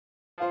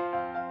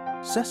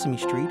Sesame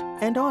Street,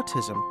 and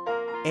autism.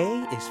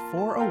 A is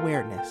for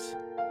awareness.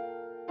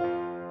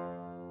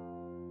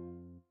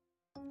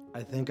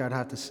 I think I'd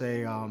have to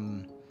say a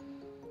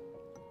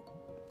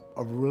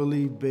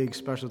really big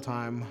special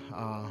time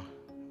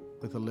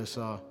with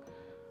Alyssa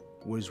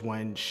was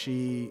when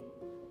she,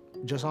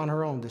 just on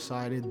her own,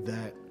 decided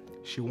that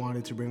she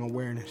wanted to bring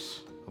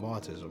awareness of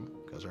autism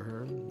because of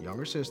her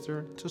younger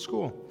sister to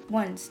school.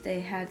 Once they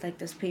had like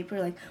this paper,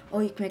 like, oh,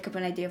 you can make up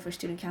an idea for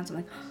student council.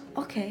 I'm like,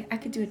 okay, I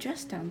could do a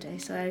dress down day.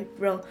 So I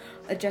wrote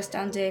a dress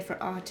down day for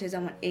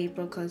autism in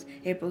April because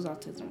April's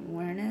Autism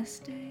Awareness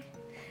Day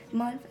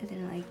month. And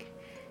then like,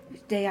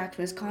 they asked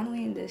Ms.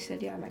 Connolly and they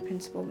said, yeah, my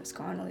principal, Ms.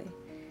 Connolly.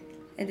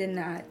 And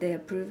then they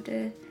approved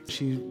it.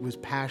 She was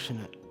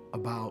passionate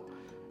about,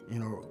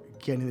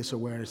 getting this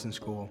awareness in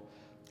school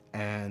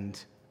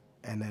and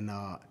then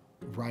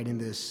writing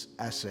this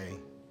essay.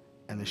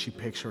 And then she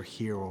picks her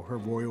hero. Her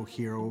royal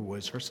hero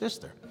was her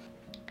sister.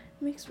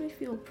 It makes me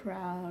feel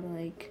proud.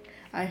 Like,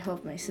 I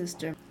helped my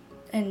sister.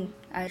 And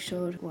I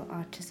showed what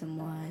autism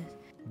was.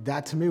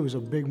 That to me was a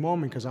big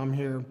moment because I'm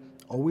here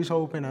always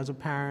hoping as a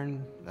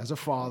parent, as a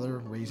father,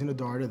 raising a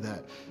daughter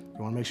that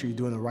you want to make sure you're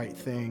doing the right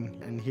thing.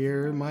 And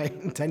here my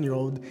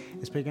 10-year-old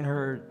is picking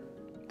her,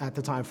 at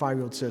the time,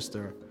 5-year-old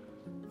sister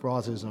for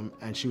autism,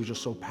 and she was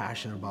just so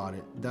passionate about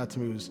it. That to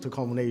me was the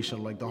culmination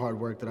of like the hard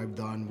work that I've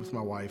done with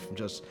my wife and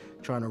just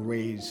trying to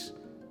raise,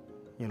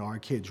 our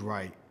kids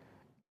right.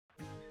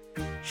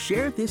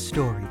 Share this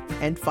story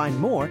and find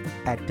more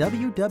at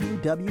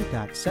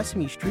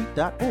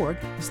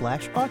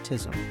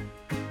www.sesamestreet.org/autism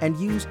and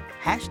use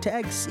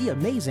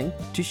 #SeeAmazing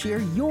to share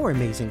your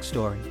amazing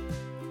story.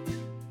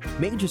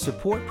 Major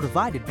support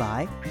provided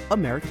by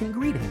American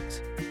Greetings.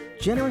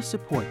 Generous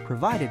support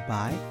provided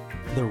by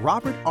the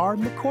Robert R.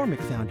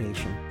 McCormick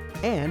Foundation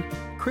and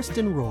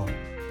Kristen Rohr.